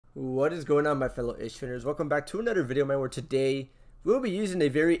What is going on, my fellow Ace trainers? Welcome back to another video, man, where today we'll be using a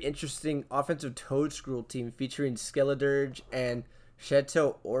very interesting offensive Toadscruel team featuring Skeledirge and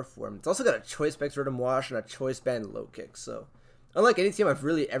Shedtail Orform. It's also got a choice specs Rotom Wash and a choice band Lokix. So, unlike any team I've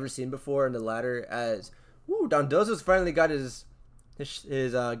really ever seen before in the ladder, as Dondozo's finally got his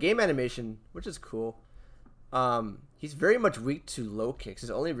game animation, which is cool. He's very much weak to Lokix.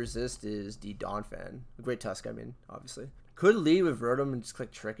 His only resist is the Donphan. Great Tusk, I mean, obviously. Could lead with Rotom and just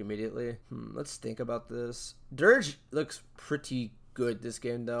click Trick immediately. Let's think about this. Dirge looks pretty good this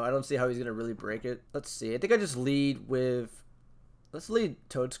game, though. I don't see how he's going to really break it. Let's see. I think I just lead with... Let's lead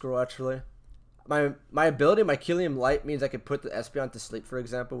Toadscruel, actually. My ability, my Killium Light, means I can put the Espeon to sleep, for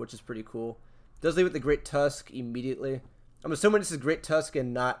example, which is pretty cool. Does lead with the Great Tusk immediately. I'm assuming this is Great Tusk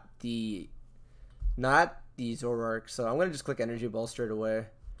and not the Zoroark, so I'm going to just click Energy Ball straight away.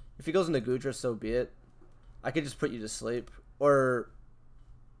 If he goes into Goodra, so be it. I could just put you to sleep. Or,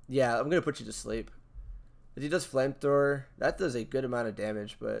 yeah, I'm going to put you to sleep. If he does Flamethrower, that does a good amount of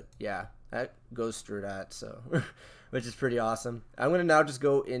damage, but yeah, that goes through that, so, which is pretty awesome. I'm going to now just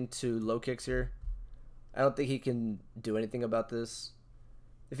go into Lokix here. I don't think he can do anything about this.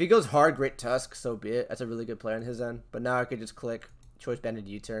 If he goes hard, Great Tusk, so be it. That's a really good play on his end. But now I could just click Choice Banded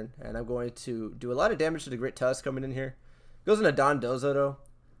U-Turn, and I'm going to do a lot of damage to the Great Tusk coming in here. Goes into Dondozo, though,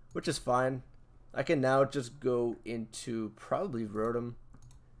 which is fine. I can now just go into probably Rotom.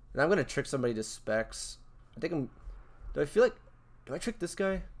 And I'm going to trick somebody to Specs. I think do I trick this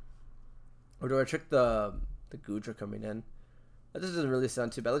guy? Or do I trick the Goodra coming in? That doesn't really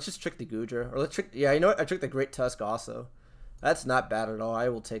sound too bad. Let's just trick the Goodra. Or let's trick, yeah, you know what? I tricked the Great Tusk also. That's not bad at all. I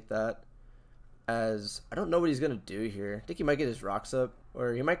will take that. As I don't know what he's going to do here. I think he might get his rocks up.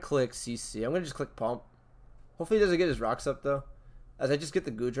 Or he might click CC. I'm going to just click Pump. Hopefully he doesn't get his rocks up though. As I just get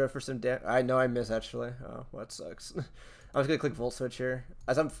the Goodra for some damage. I know I miss actually. Oh, well, that sucks. I was gonna click Volt Switch here.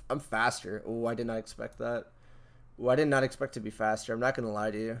 As I'm faster. Oh, I did not expect that. Oh, I did not expect to be faster. I'm not gonna lie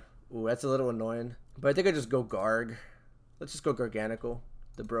to you. Oh, that's a little annoying. But I think I just go Garg. Let's just go Garganacl,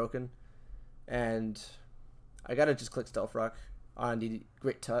 the broken. And I gotta just click Stealth Rock on the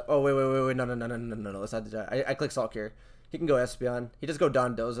Great Tusk. Oh wait, no. Let's not do that. I click Salt here. He can go Espeon. He does go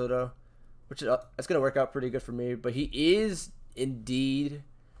Dondozo though, which is that's gonna work out pretty good for me. But he is indeed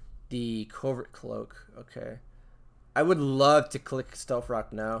the Covert Cloak. Okay, I would love to click Stealth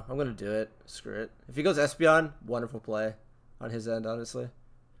Rock now. I'm gonna do it. Screw it. If he goes Espeon, wonderful play on his end, honestly.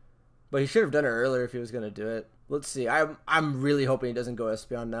 But he should have done it earlier if he was gonna do it. Let's see. I'm really hoping he doesn't go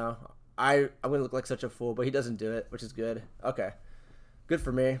Espeon now. I'm gonna look like such a fool, but he doesn't do it, which is good. Okay, good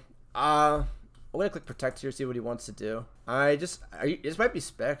for me. I'm gonna click Protect here, see what he wants to do. This might be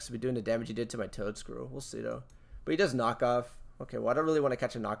Specs to be doing the damage he did to my Toadscruel. We'll see though. But he does Knockoff. Okay, well, I don't really want to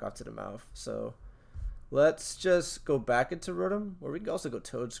catch a knockoff to the mouth, so let's just go back into Rotom, or we can also go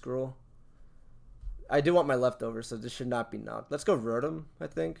Toadscruel. I do want my leftover, so this should not be knocked. Let's go Rotom, I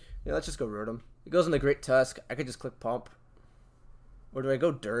think. Yeah, let's just go Rotom. It goes into Great Tusk. I could just click Pump. Or do I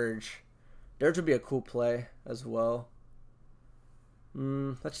go Dirge? Dirge would be a cool play as well.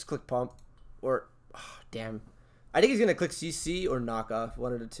 Let's just click Pump. Or, oh, damn. I think he's going to click CC or Knockoff,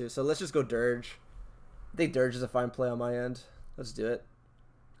 one of the two. So let's just go Dirge. I think Dirge is a fine play on my end. Let's do it.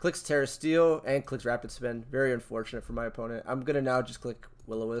 Clicks Terra Steel and clicks Rapid Spin. Very unfortunate for my opponent. I'm going to now just click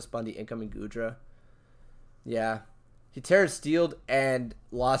Will-O-Wisp on the incoming Goodra. Yeah. He Terra Steeled and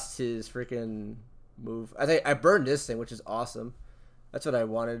lost his freaking move. I burned this thing, which is awesome. That's what I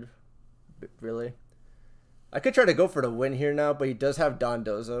wanted, really. I could try to go for the win here now, but he does have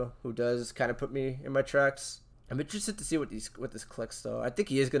Dondozo, who does kind of put me in my tracks. I'm interested to see what this clicks, though. I think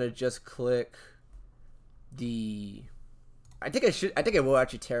he is going to just click... I think I will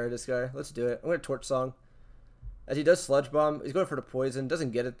actually Terra this guy. Let's do it. I'm gonna Torch Song. As he does Sludge Bomb, he's going for the poison. Doesn't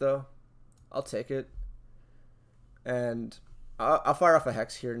get it though. I'll take it. And I'll fire off a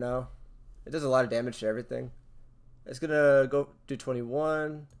Hex here now. It does a lot of damage to everything. It's gonna go do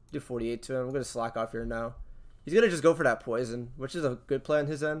 21, do 48 to him. I'm gonna slack off here now. He's gonna just go for that poison, which is a good play on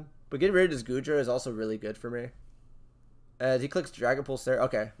his end. But getting rid of his Goodra is also really good for me. As he clicks Dragon Pulse there.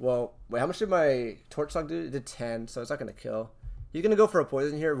 Okay, well, wait, how much did my Torch Song do? It did 10, so it's not going to kill. He's going to go for a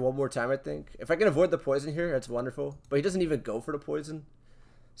poison here one more time, I think. If I can avoid the poison here, that's wonderful. But he doesn't even go for the poison.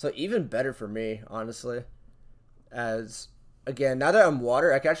 So even better for me, honestly. As, again, now that I'm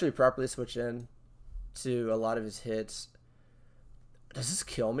water, I can actually properly switch in to a lot of his hits. Does this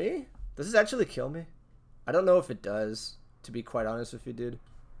kill me? Does this actually kill me? I don't know if it does, to be quite honest with you, dude.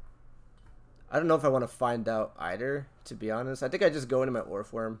 I don't know if I want to find out either, to be honest. I think I just go into my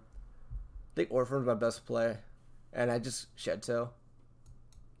Orform. I think Orform's my best play. And I just Shedtail.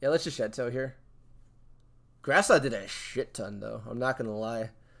 Yeah, let's just Shedtail here. Grassland did a shit ton, though. I'm not going to lie.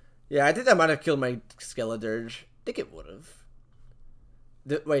 Yeah, I think that might have killed my Skeledirge. I think it would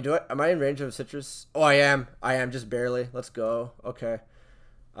have. Wait, am I in range of citrus? Oh, I am. I am, just barely. Let's go. Okay.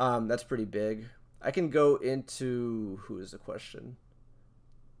 That's pretty big. I can go into... Who is the question?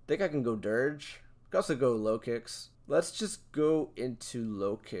 I think I can go Dirge. I can also go Lokix. Let's just go into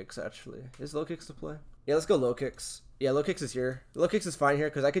Lokix, actually. Is Lokix the play? Yeah, let's go Lokix. Yeah, Lokix is here. Lokix is fine here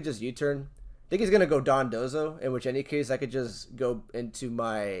because I could just U-turn. I think he's going to go Don Dozo, in which any case I could just go into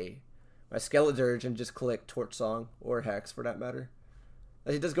my Skeledirge and just click Torch Song or Hex for that matter.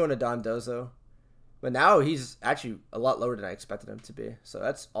 He does go into Don Dozo. But now he's actually a lot lower than I expected him to be. So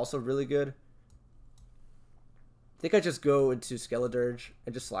that's also really good. I think I just go into Skeledirge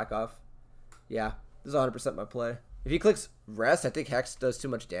and just slack off. Yeah, this is 100% my play. If he clicks Rest, I think Hex does too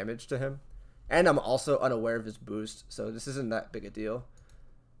much damage to him. And I'm also unaware of his boost, so this isn't that big a deal.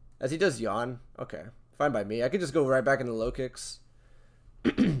 As he does Yawn, okay, fine by me. I could just go right back into Lokix.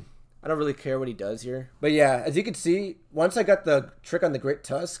 I don't really care what he does here. But yeah, as you can see, once I got the trick on the Great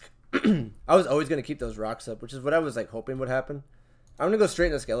Tusk, I was always going to keep those rocks up, which is what I was like hoping would happen. I'm going to go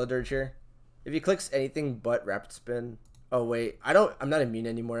straight into Skeledirge here. If he clicks anything but Rapid Spin... Oh, wait. I'm not immune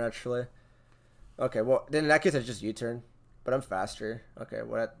anymore, actually. Okay, well, then in that case, I just U-turn. But I'm faster. Okay,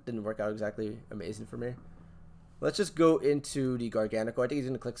 well, that didn't work out exactly amazing for me. Let's just go into the Garganacl. I think he's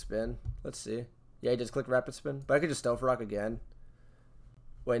going to click Spin. Let's see. Yeah, he does click Rapid Spin. But I could just Stealth Rock again.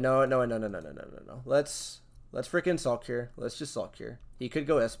 Wait, no. Let's freaking Sulk here. Let's just Sulk here. He could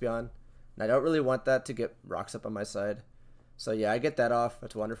go Espeon. And I don't really want that to get rocks up on my side. So yeah, I get that off.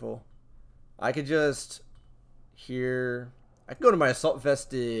 That's wonderful. I could just... Here... I can go to my Assault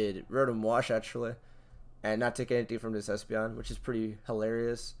Vested Rotom Wash, actually. And not take anything from this Espeon, which is pretty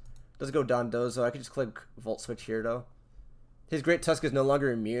hilarious. Does go Don Dozo. I could just click Volt Switch here, though. His Great Tusk is no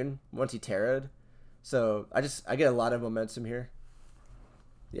longer immune once he Terra'd. So, I get a lot of momentum here.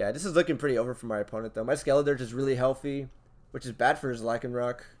 Yeah, this is looking pretty over for my opponent, though. My Skeledirge is really healthy, which is bad for his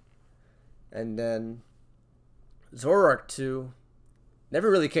Lycanroc. And then Zoroark, too.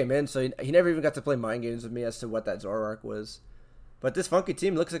 Never really came in, so he never even got to play mind games with me as to what that Zoroark was. But this funky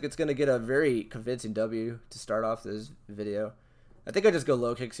team looks like it's going to get a very convincing W to start off this video. I think I just go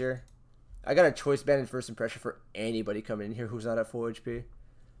Lokix here. I got a choice band in first impression for anybody coming in here who's not at full HP.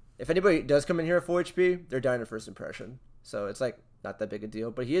 If anybody does come in here at full HP, they're dying at first impression. So it's like not that big a deal.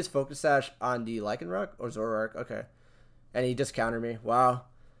 But he is Focus Sash on the Lycanroc or Zoroark. Okay. And he just countered me. Wow.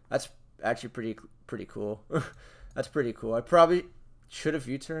 That's actually pretty cool. That's pretty cool. I probably should have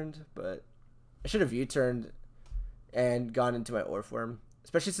U-turned, but I should have U-turned and gone into my Orform,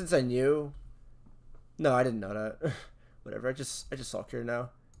 especially since I knew. No, I didn't know that. Whatever. I just Sulk here now.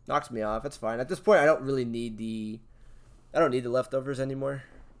 Knocks me off. That's fine. At this point, I don't really need the leftovers anymore.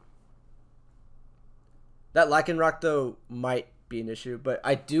 That Lycanroc though might be an issue, but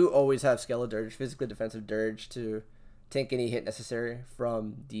I do always have Skeledirge, physically defensive Dirge, to tank any hit necessary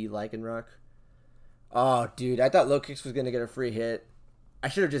from the Lycanroc. Oh, dude, I thought Lokix was gonna get a free hit. I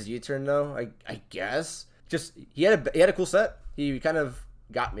should have just U-turned though. I guess. Just he had a cool set. He kind of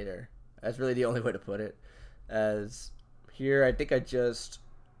got me there. That's really the only way to put it. As here, I think I just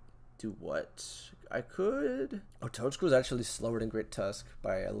do what I could. Oh, Toadscruel is actually slower than Great Tusk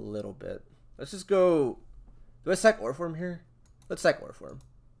by a little bit. Let's just go. Do I sack Orform here? Let's sack Orform.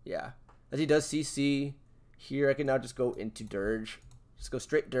 Yeah. As he does CC here, I can now just go into Dirge. Just go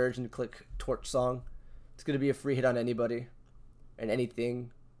straight Dirge and click Torch Song. It's gonna be a free hit on anybody and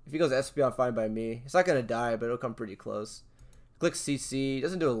anything. If he goes Espeon, fine by me. It's not gonna die, but it'll come pretty close. Click CC.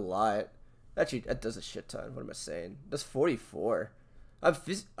 Doesn't do a lot. Actually, that does a shit ton. What am I saying? That's 44.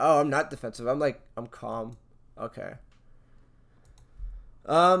 I'm not defensive. I'm calm. Okay.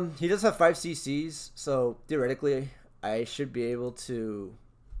 He does have 5 CCs, so theoretically, I should be able to.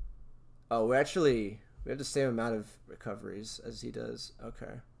 Oh, we have the same amount of recoveries as he does.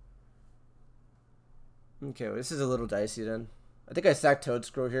 Okay. Okay, well, this is a little dicey then. I think I sack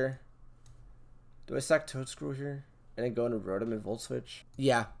Toadscruel here. Do I sack Toadscruel here? And then go into Rotom and Volt Switch?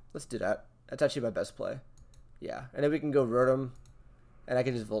 Yeah, let's do that. That's actually my best play. Yeah, and then we can go Rotom, and I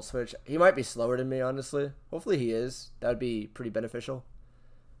can just Volt Switch. He might be slower than me, honestly. Hopefully he is. That would be pretty beneficial.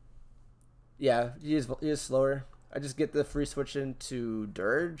 Yeah, he is slower. I just get the free switch into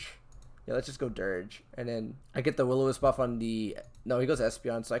Dirge. Yeah, let's just go Dirge. And then I get the Will-O-Wisp buff on the... No, he goes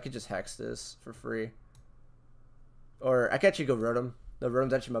Espeon, so I could just Hex this for free. Or I can actually go Rotom. The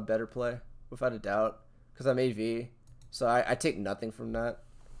Rotom's actually my better play, without a doubt. Because I'm AV. So I take nothing from that.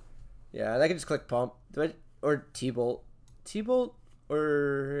 Yeah, and I can just click Pump. Or T-Bolt. T-Bolt?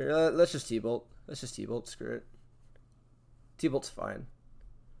 Or... let's just T-Bolt. Let's just T-Bolt. Screw it. T-Bolt's fine.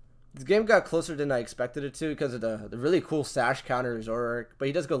 This game got closer than I expected it to because of the really cool sash counter Zorark. But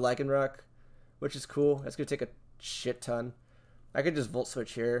he does go Lycanroc, which is cool. That's going to take a shit ton. I could just Volt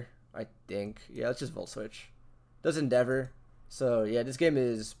Switch here, I think. Yeah, let's just Volt Switch. Does Endeavor. So, yeah, this game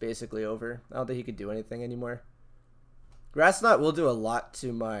is basically over. I don't think he could do anything anymore. Grass Knot will do a lot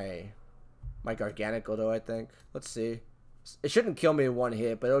to my Garganacl, though, I think. Let's see. It shouldn't kill me in one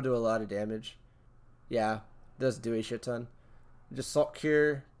hit, but it'll do a lot of damage. Yeah, it does do a shit ton. Just Salt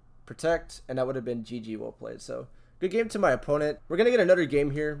Cure, Protect, and that would have been GG, well played. So, good game to my opponent. We're going to get another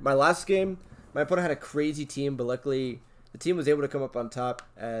game here. My last game, my opponent had a crazy team, but luckily the team was able to come up on top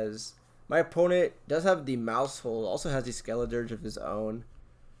as my opponent does have the Mouse Hole, also has the Skeledirge of his own.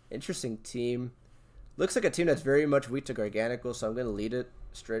 Interesting team. Looks like a team that's very much weak to Garganacl, so I'm going to lead it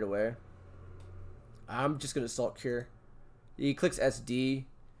straight away. I'm just going to Salt Cure. He clicks SD.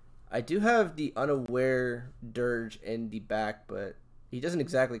 I do have the Unaware Dirge in the back, but he doesn't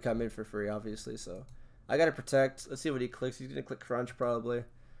exactly come in for free, obviously, so I got to Protect. Let's see what he clicks. He's going to click Crunch, probably.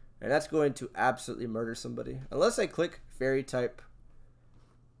 And that's going to absolutely murder somebody. Unless I click Fairy type.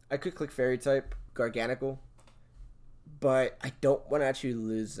 I could click Fairy type Garganacl, but I don't want to actually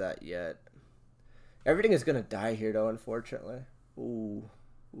lose that yet. Everything is going to die here, though, unfortunately. Ooh,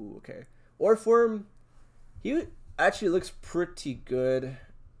 okay. Orform, he actually looks pretty good,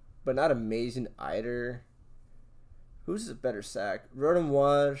 but not amazing either. Who's a better sack? Rotom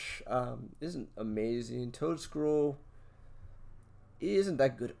Wash isn't amazing. Toadscruel, he isn't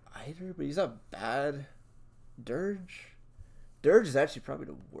that good either, but he's not bad. Dirge is actually probably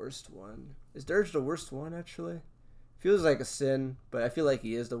the worst one. Is Dirge the worst one, actually? Feels like a sin, but I feel like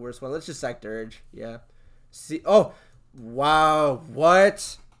he is the worst one. Let's just sack Dirge. Yeah. See. Oh, wow.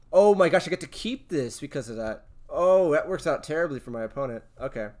 What? Oh my gosh, I get to keep this because of that. Oh, that works out terribly for my opponent.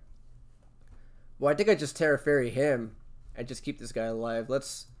 Okay. Well, I think I just Terra Fairy him and just keep this guy alive.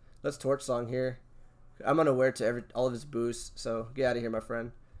 Let's Torch Song here. I'm unaware to all of his boosts, so get out of here, my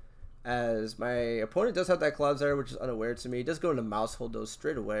friend. As my opponent does have that Clodsire, which is unaware to me. He does go into Mouse Hold though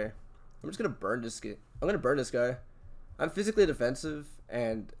straight away. I'm just gonna burn this guy. I'm gonna burn this guy. I'm physically defensive,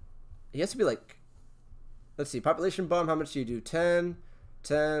 and he has to be like, let's see, Population Bomb, how much do you do? 10,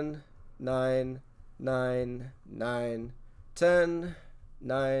 10, 9, 9, 9, 10,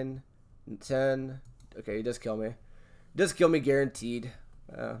 9, 10. Okay, he does kill me. He does kill me guaranteed.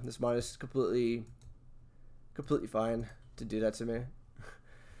 This mod is completely fine to do that to me.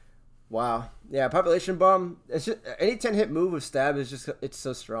 Wow. Yeah, Population Bomb, it's just, any 10 hit move with Stab is just, it's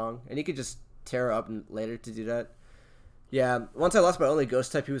so strong. And he could just tear up later to do that. Yeah, once I lost my only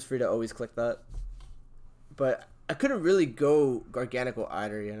Ghost type, he was free to always click that. But I couldn't really go Garganacl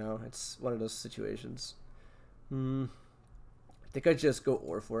either, you know? It's one of those situations. I think I just go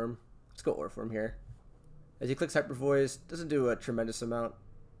Orform. Let's go Orform here. As he clicks Hyper Voice, doesn't do a tremendous amount.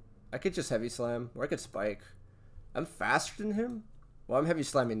 I could just Heavy Slam, or I could Spike. I'm faster than him? Well, I'm Heavy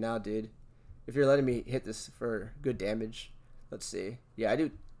Slamming now, dude. If you're letting me hit this for good damage. Let's see. Yeah, I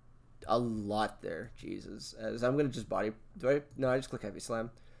do a lot there. Jesus. As I'm going to just body... No, I just click Heavy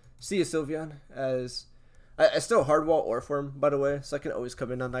Slam. See you, Sylveon. As... I still hardwall Orform, by the way, so I can always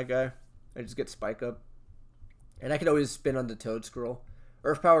come in on that guy. I just get Spike up. And I can always spin on the Toadscruel.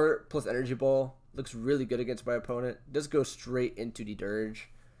 Earth Power plus Energy Ball looks really good against my opponent. Does go straight into the Dirge.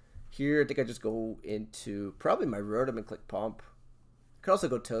 Here, I think I just go into probably my Rotom and click Pump. Could also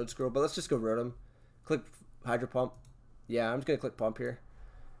go Toadscruel, but let's just go Rotom. Click Hydro Pump. Yeah, I'm just going to click Pump here.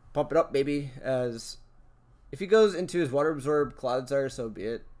 Pump it up, baby, as if he goes into his Water Absorb Clodsire, so be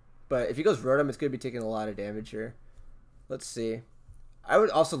it. But if he goes Rotom, it's going to be taking a lot of damage here. Let's see. I would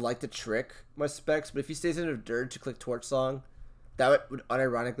also like to trick my specs, but if he stays in a Dirge to click Torch Song, that would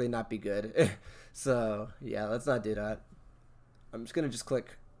unironically not be good. So, yeah, let's not do that. I'm just going to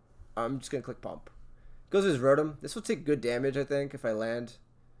click Pump. Goes his Rotom. This will take good damage, I think, if I land.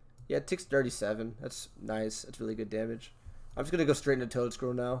 Yeah, it takes 37. That's nice. That's really good damage. I'm just going to go straight into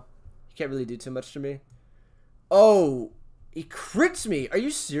Toadscruel now. He can't really do too much to me. Oh, he crits me. Are you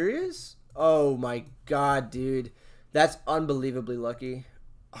serious? Oh, my God, dude. That's unbelievably lucky.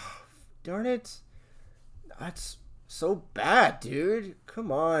 Oh, darn it. That's so bad, dude.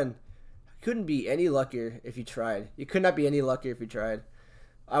 Come on. Couldn't be any luckier if you tried. You could not be any luckier if you tried.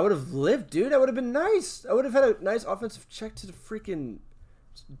 I would have lived, dude. That would have been nice. I would have had a nice offensive check to the freaking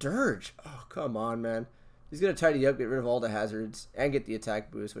Dirge. Oh, come on, man. He's going to tidy up, get rid of all the hazards, and get the attack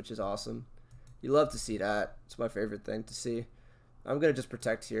boost, which is awesome. You love to see that. It's my favorite thing to see. I'm going to just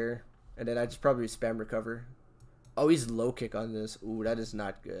Protect here, and then I just probably spam Recover. Oh, he's low kick on this. Ooh, that is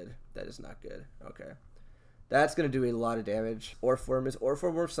not good. That is not good. Okay. That's going to do a lot of damage. Orform. Is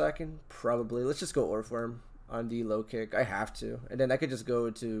Orform worth sacking? Probably. Let's just go Orform. on the low kick. I have to. And then I could just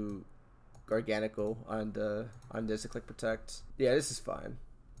go to Garganacl on this and click protect. Yeah, this is fine.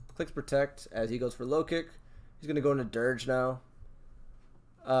 Clicks protect as he goes for low kick. He's gonna go into Dirge now.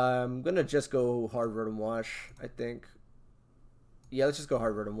 I'm gonna just go hard rotom wash, I think. Yeah, let's just go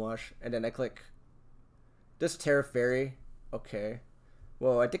hard rotom wash. And then I click this Terra Fairy. Okay.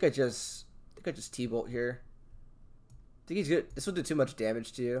 Well, I think I just T-Bolt here. I think he's good. This will do too much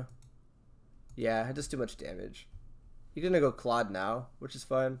damage to you. Yeah, it does too much damage. You're gonna go Claude now, which is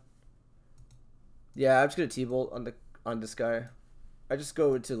fine. Yeah, I'm just gonna T-Bolt on this guy. I just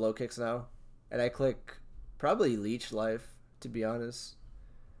go into low kicks now, and I click probably Leech Life, to be honest.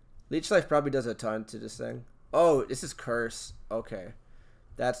 Leech Life probably does a ton to this thing. Oh, this is Curse. Okay,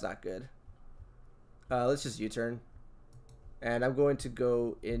 that's not good. Let's just U-turn, and I'm going to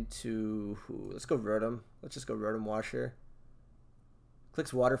go into let's go Rotom. Let's just go Rotom Wash here.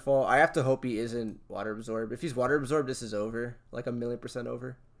 Clicks Waterfall. I have to hope he isn't Water Absorb. If he's Water Absorb, this is over, like 1,000,000%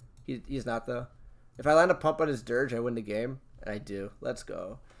 over. He's not though. If I land a pump on his Dirge, I win the game. And I do. Let's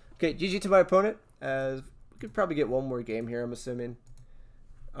go. Okay, GG to my opponent. As we could probably get one more game here, I'm assuming.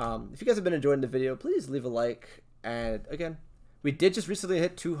 If you guys have been enjoying the video, please leave a like. And again, we did just recently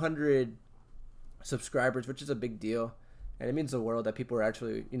hit 200 subscribers, which is a big deal. And it means the world that people are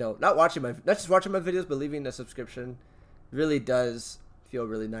actually, you know, not just watching my videos, but leaving a subscription. Really does feel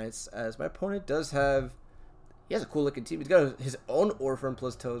really nice. As my opponent does have, he has a cool looking team. He's got his own Orphan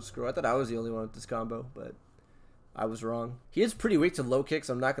plus Toadscruel. I thought I was the only one with this combo, but I was wrong. He is pretty weak to low kicks,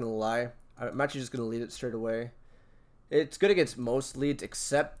 I'm not going to lie. I'm actually just going to lead it straight away. It's good against most leads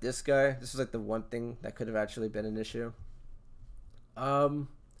except this guy. This is like the one thing that could have actually been an issue. I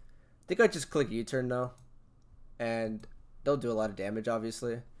think I just click U-turn now. And they'll do a lot of damage,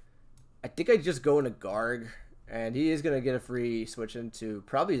 obviously. I think I just go into Garg. And he is going to get a free switch into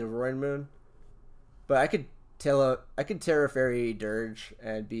probably the Roaring Moon. But I could Terra Fairy Dirge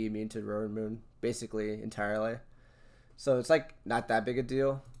and be immune to Roaring Moon basically entirely. So it's like not that big a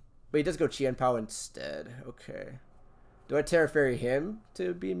deal. But he does go Chien Pao instead. Okay. Do I Terra Fairy him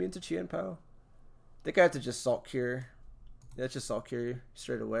to be immune to Chien Pao? I think I have to just Salt Cure. Yeah, let's just Salt Cure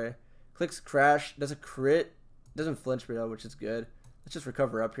straight away. Clicks Crash. Does a crit. Doesn't flinch me though, which is good. Let's just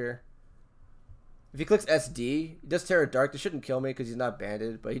recover up here. If he clicks SD, he does Terra Dark. This shouldn't kill me because he's not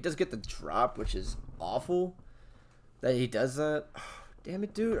banded. But he does get the drop, which is awful that he does that. Oh, damn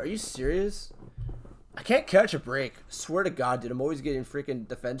it, dude. Are you serious? I can't catch a break. Swear to God, dude. I'm always getting freaking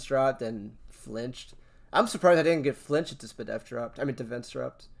defense dropped and flinched. I'm surprised I didn't get flinched into Spadef dropped. I mean, defense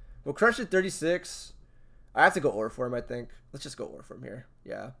dropped. We'll crush it 36. I have to go Orform, I think. Let's just go Orform here.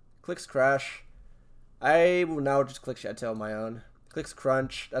 Yeah. Clicks Crash. I will now just click Chateau on my own. Clicks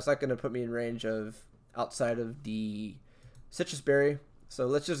Crunch. That's not going to put me in range of outside of the Citrus Berry. So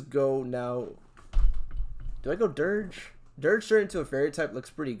let's just go now. Do I go Dirge? Dirge straight into a Fairy type looks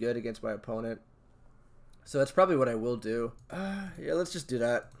pretty good against my opponent. So that's probably what I will do. Yeah, let's just do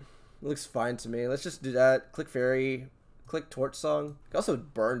that. It looks fine to me. Let's just do that. Click Fairy. Click Torch Song. I also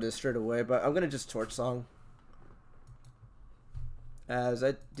burned this straight away, but I'm going to just Torch Song. As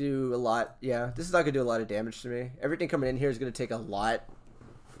I do a lot. Yeah, this is not going to do a lot of damage to me. Everything coming in here is going to take a lot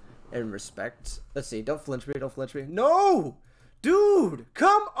in respect. Let's see. Don't flinch me. Don't flinch me. No! Dude!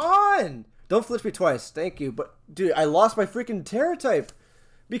 Come on! Don't flinch me twice. Thank you. But, dude, I lost my freaking Terra type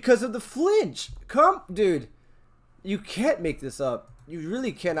because of the flinch. Dude. You can't make this up. You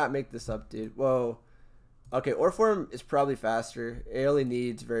really cannot make this up, dude. Whoa. Okay, Orform is probably faster. It only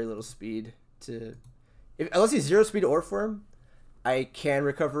needs very little speed to... unless he's 0 speed Orform, I can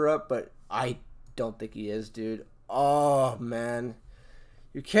recover up, but I don't think he is, dude. Oh, man.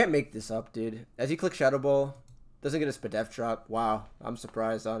 You can't make this up, dude. As he clicks Shadow Ball, doesn't get a Spadef drop. Wow. I'm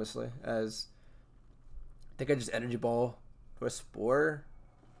surprised, honestly. As I think I just Energy Ball for a Spore.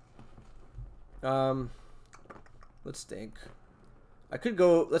 Let's think. I could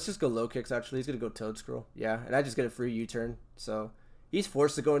go, let's just go Lokix, actually. He's going to go Toadscruel. Yeah, and I just get a free U-turn. So he's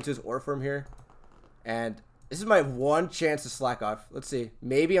forced to go into his Orform here. And this is my one chance to slack off. Let's see.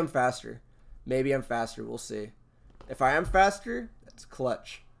 Maybe I'm faster. Maybe I'm faster. We'll see. If I am faster, that's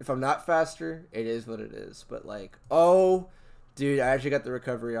clutch. If I'm not faster, it is what it is. But like, oh, dude, I actually got the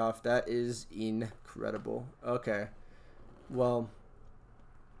recovery off. That is incredible. Okay. Well,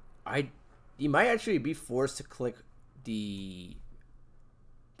 you might actually be forced to click to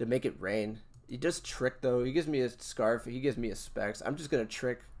make it rain. He does trick though. He gives me a Scarf. He gives me a Specs. I'm just gonna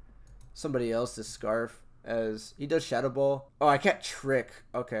trick somebody else to Scarf as he does Shadow Ball. Oh, I can't trick.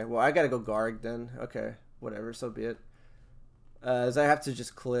 Okay, well I gotta go Garg then. Okay, whatever. So be it. As I have to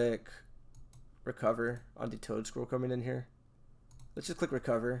just click Recover on the Toadscruel coming in here. Let's just click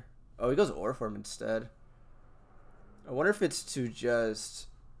Recover. Oh, he goes Orform instead. I wonder if it's to just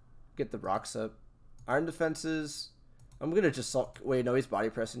get the rocks up. Iron defenses. I'm gonna just wait, no, he's body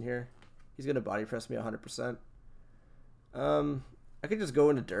pressing here. He's gonna body press me 100%. I could just go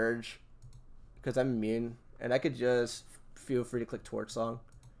into Dirge because I'm immune, and I could just feel free to click Torch Song.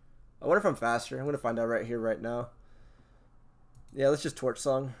 I wonder if I'm faster. I'm gonna find out right here, right now. Yeah, let's just Torch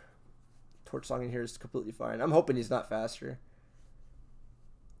Song. Torch Song in here is completely fine. I'm hoping he's not faster.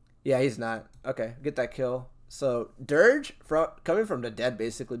 Yeah, he's not. Okay, get that kill. So Dirge coming from the dead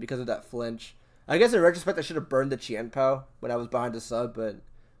basically because of that flinch. I guess in retrospect I should have burned the Qianpao when I was behind the sub, but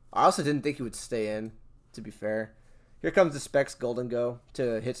I also didn't think he would stay in, to be fair. Here comes the Specs Golden Go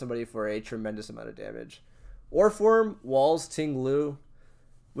to hit somebody for a tremendous amount of damage. Ore Form, Walls, Ting Lu,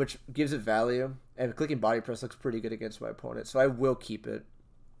 which gives it value, and clicking Body Press looks pretty good against my opponent, so I will keep it.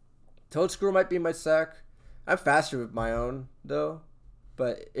 Toadscruel might be my sack. I'm faster with my own, though,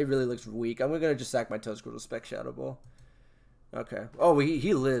 but it really looks weak. I'm going to just sack my Toadscruel to Spec Shadow Ball. Okay. Oh,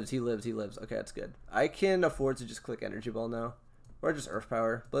 he lives. He lives. Okay, that's good. I can afford to just click Energy Ball now. Or just Earth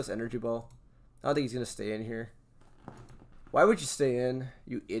Power. Plus Energy Ball. I don't think he's going to stay in here. Why would you stay in,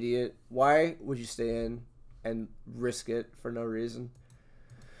 you idiot? Why would you stay in and risk it for no reason?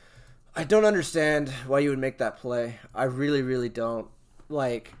 I don't understand why you would make that play. I really, really don't.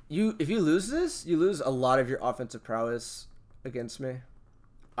 Like, if you lose this, you lose a lot of your offensive prowess against me.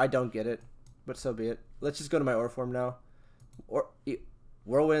 I don't get it, but so be it. Let's just go to my Ore Form now.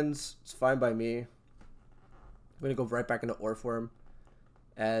 Whirlwinds, it's fine by me. I'm going to go right back into Ore Form.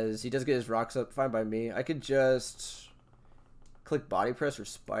 As he does get his rocks up, fine by me. I could just click Body Press or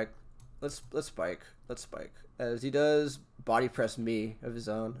Spike. Let's spike. Let's spike. As he does Body Press me of his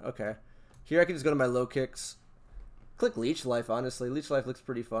own. Okay. Here I can just go to my Lokix. Click Leech Life, honestly. Leech Life looks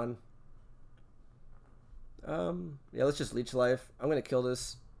pretty fun. Yeah, let's just Leech Life. I'm going to kill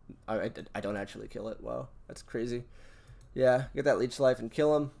this. I don't actually kill it. Wow, that's crazy. Yeah, get that Leech Life and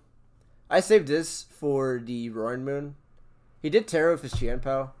kill him. I saved this for the Roaring Moon. He did Terror with his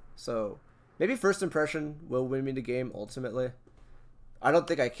Qianpao, so maybe First Impression will win me the game ultimately. I don't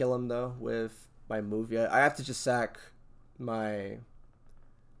think I kill him, though, with my move yet. I have to just sack my...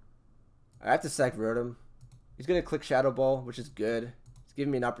 I have to sack Rotom. He's going to click Shadow Ball, which is good. It's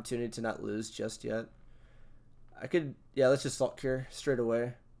giving me an opportunity to not lose just yet. I could... Yeah, let's just Salt Cure straight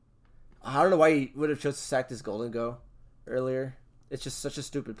away. I don't know why he would have chosen to sack this Golden Go earlier. It's just such a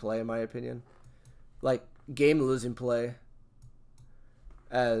stupid play, in my opinion. Like, game-losing play.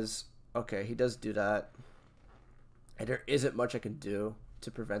 As... Okay, he does do that. And there isn't much I can do to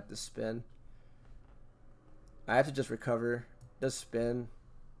prevent this spin. I have to just recover. Does spin.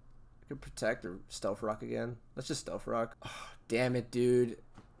 I can protect or Stealth Rock again. Let's just Stealth Rock. Oh, damn it, dude.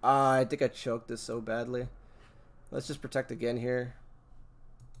 I think I choked this so badly. Let's just protect again here.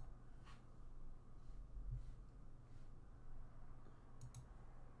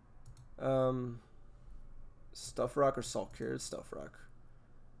 Stealth Rock or Salt Cure? Stealth Rock.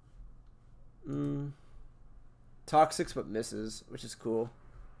 Toxics but misses, which is cool.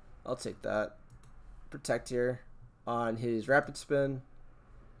 I'll take that. Protect here on his Rapid Spin.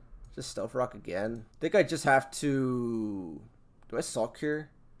 Just Stealth Rock again. I think I just have to... Do I Salt Cure?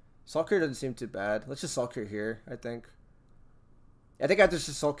 Salt Cure doesn't seem too bad. Let's just Salt Cure here, I think. I think I have to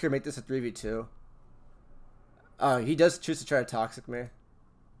just Salt Cure, make this a 3v2. He does choose to try to Toxic me.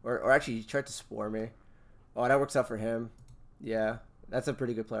 Or actually, he tried to Spore me. Oh, that works out for him. Yeah, that's a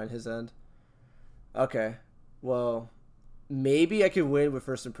pretty good play on his end. Okay, well, maybe I can win with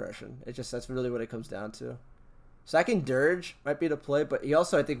First Impression. That's really what it comes down to. Second Dirge might be the play, but he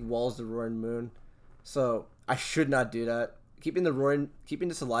also, I think, walls the Roaring Moon. So I should not do that. Keeping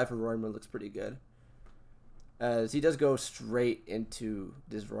this alive for Roaring Moon looks pretty good. As he does go straight into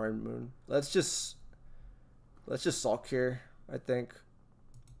this Roaring Moon. Let's just Salt Cure, I think.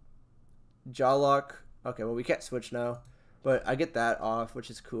 Jaw Lock. Okay, well, we can't switch now. But I get that off, which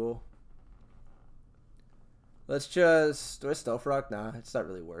is cool. Let's just... Do I Stealth Rock? Nah, it's not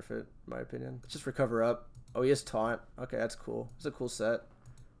really worth it, in my opinion. Let's just recover up. Oh, he has Taunt. Okay, that's cool. It's a cool set.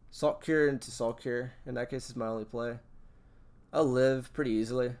 Salt Cure into Salt Cure. In that case, is my only play. I'll live pretty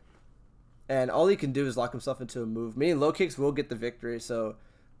easily. And all he can do is lock himself into a move. Meaning Lokix will get the victory, so...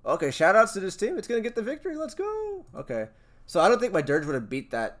 Okay, shoutouts to this team. It's going to get the victory. Let's go. Okay. So I don't think my Dirge would have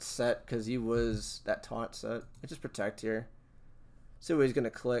beat that set because he was that Taunt set. I just Protect here. See what he's going to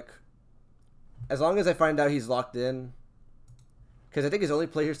click. As long as I find out he's locked in. Because I think his only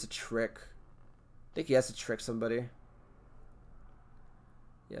play here is to Trick. I think he has to Trick somebody.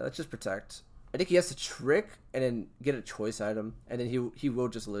 Yeah, let's just Protect. I think he has to Trick and then get a choice item. And then he will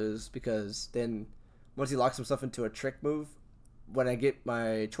just lose. Because then once he locks himself into a Trick move, when I get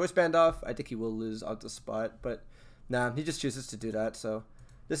my choice band off, I think he will lose on the spot. But Nah, he just chooses to do that. So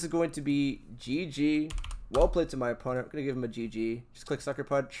this is going to be GG. Well played to my opponent. I'm going to give him a GG. Just click Sucker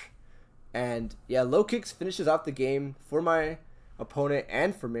Punch. And yeah, Lokix finishes off the game for my opponent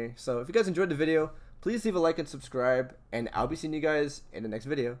and for me. So if you guys enjoyed the video, please leave a like and subscribe. And I'll be seeing you guys in the next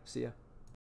video. See ya.